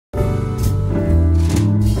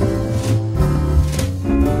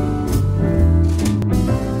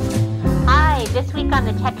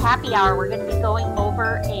the Tech Happy Hour, we're going to be going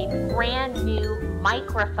over a brand new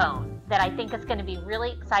microphone that I think is going to be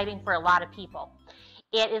really exciting for a lot of people.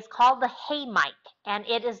 It is called the Hey Mic, and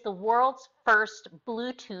it is the world's first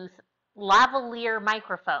Bluetooth lavaliere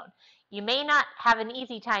microphone. You may not have an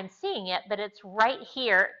easy time seeing it, but it's right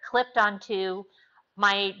here clipped onto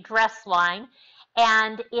my dress line,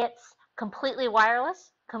 and it's completely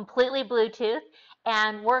wireless, completely Bluetooth,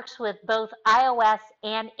 and works with both iOS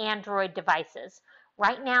and Android devices.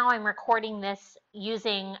 Right now I'm recording this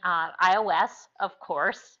using iOS, of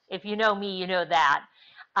course. If you know me, you know that.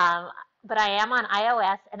 But I am on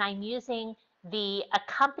iOS, and I'm using the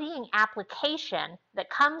accompanying application that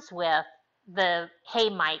comes with the Hey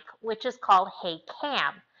Mic, which is called Hey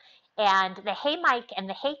Cam. And the Hey Mic and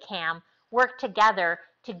the Hey Cam work together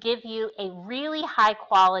to give you a really high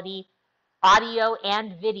quality audio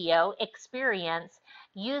and video experience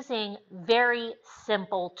using very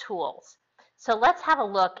simple tools. So let's have a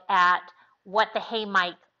look at what the Hey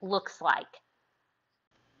Mic looks like.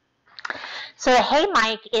 So the Hey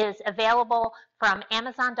Mic is available from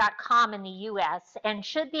Amazon.com in the US and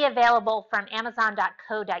should be available from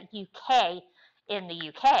Amazon.co.uk in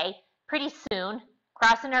the UK pretty soon.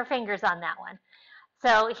 Crossing our fingers on that one.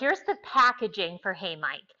 So here's the packaging for Hey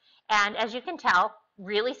Mic. And as you can tell,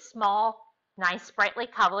 really small, nice, brightly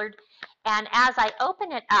colored. And as I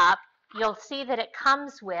open it up, you'll see that it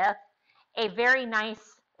comes with a very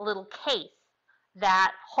nice little case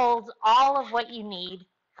that holds all of what you need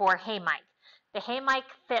for Hey Mic. The Hey Mic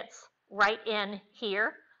fits right in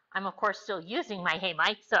here. I'm of course still using my Hey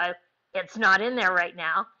Mic, so it's not in there right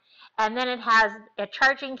now. And then it has a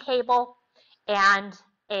charging cable and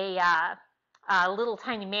a little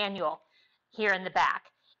tiny manual here in the back.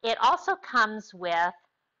 It also comes with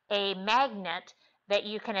a magnet that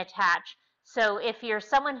you can attach. So if you're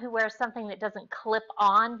someone who wears something that doesn't clip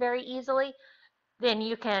on very easily, then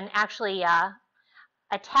you can actually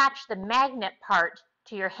attach the magnet part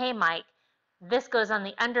to your Hey Mic. This goes on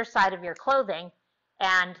the underside of your clothing,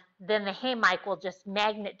 and then the Hey Mic will just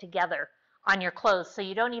magnet together on your clothes, so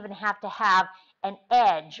you don't even have to have an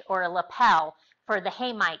edge or a lapel for the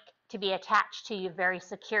Hey Mic to be attached to you very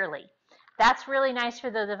securely. That's really nice for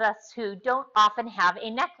those of us who don't often have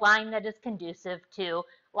a neckline that is conducive to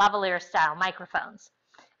lavaliere style microphones.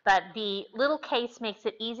 But the little case makes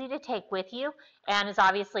it easy to take with you and is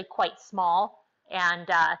obviously quite small and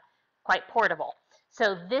quite portable.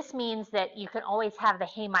 So this means that you can always have the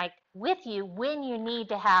Hey Mic with you when you need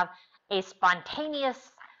to have a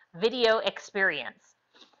spontaneous video experience.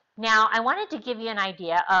 Now, I wanted to give you an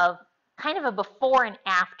idea of kind of a before and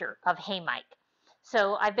after of Hey Mic.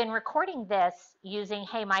 So I've been recording this using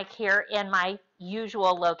Hey Mic here in my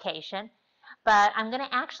usual location, but I'm going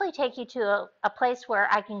to actually take you to a place where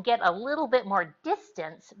I can get a little bit more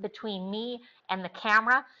distance between me and the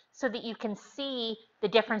camera so that you can see the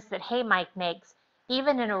difference that Hey Mic makes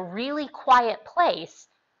even in a really quiet place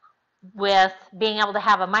with being able to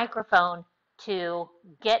have a microphone to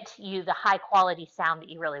get you the high quality sound that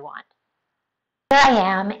you really want. Here I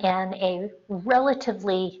am in a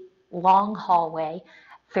relatively long hallway,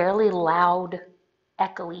 fairly loud,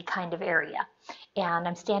 echoey kind of area. And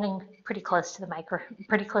I'm standing pretty close to the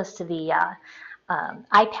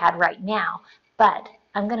iPad right now, but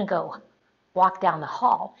I'm going to go walk down the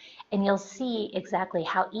hall and you'll see exactly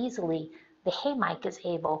how easily the Hey Mic is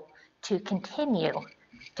able to continue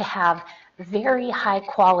to have very high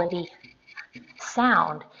quality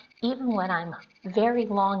sound even when I'm very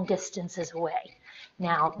long distances away.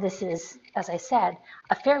 Now this is, as I said,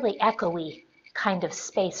 a fairly echoey kind of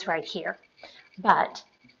space right here, but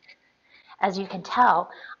as you can tell,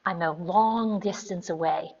 I'm a long distance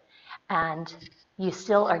away and you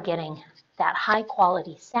still are getting that high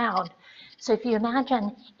quality sound. So if you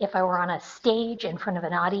imagine if I were on a stage in front of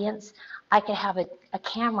an audience, I could have a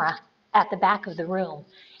camera at the back of the room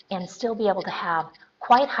and still be able to have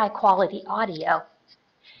quite high quality audio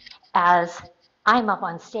as I'm up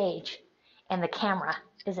on stage and the camera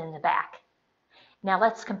is in the back. Now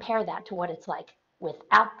let's compare that to what it's like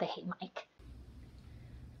without the Hey Mic.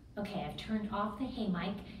 Okay, I've turned off the Hey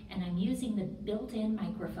Mic and I'm using the built-in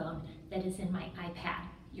microphone that is in my iPad.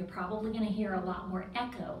 You're probably going to hear a lot more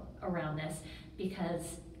echo around this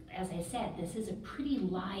because, as I said, this is a pretty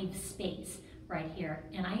live space right here,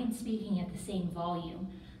 and I am speaking at the same volume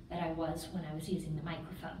that I was when I was using the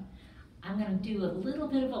microphone. I'm going to do a little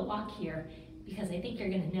bit of a walk here because I think you're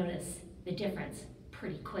going to notice the difference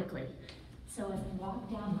pretty quickly. So as I walk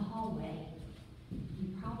down the hallway,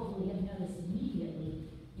 you probably have noticed immediately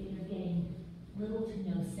that you're getting little to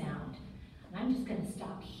no sound. And I'm just going to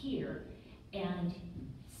stop here and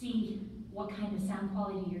see what kind of sound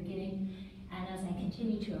quality you're getting And as I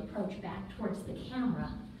continue to approach back towards the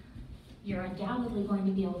camera, you're undoubtedly going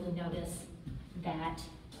to be able to notice that,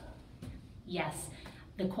 yes,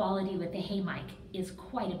 the quality with the Hey mic is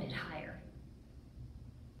quite a bit higher.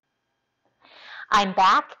 I'm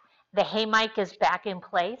back. The Hey mic is back in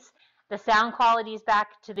place. The sound quality is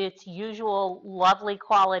back to its usual lovely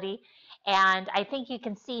quality. And I think you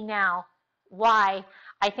can see now why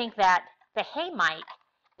I think that the Hey mic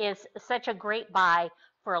is such a great buy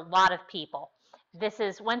for a lot of people. This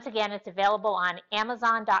is, once again, it's available on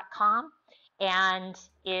Amazon.com and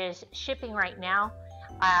is shipping right now.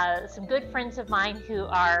 Some good friends of mine who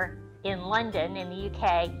are in London, in the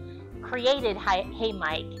UK, created Hey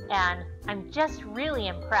mic, and I'm just really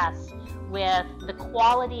impressed with the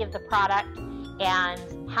quality of the product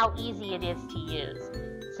and how easy it is to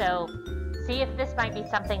use. So see if this might be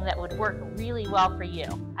something that would work really well for you.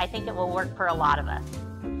 I think it will work for a lot of us.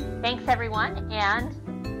 Thanks everyone,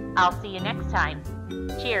 and I'll see you next time.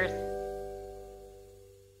 Cheers.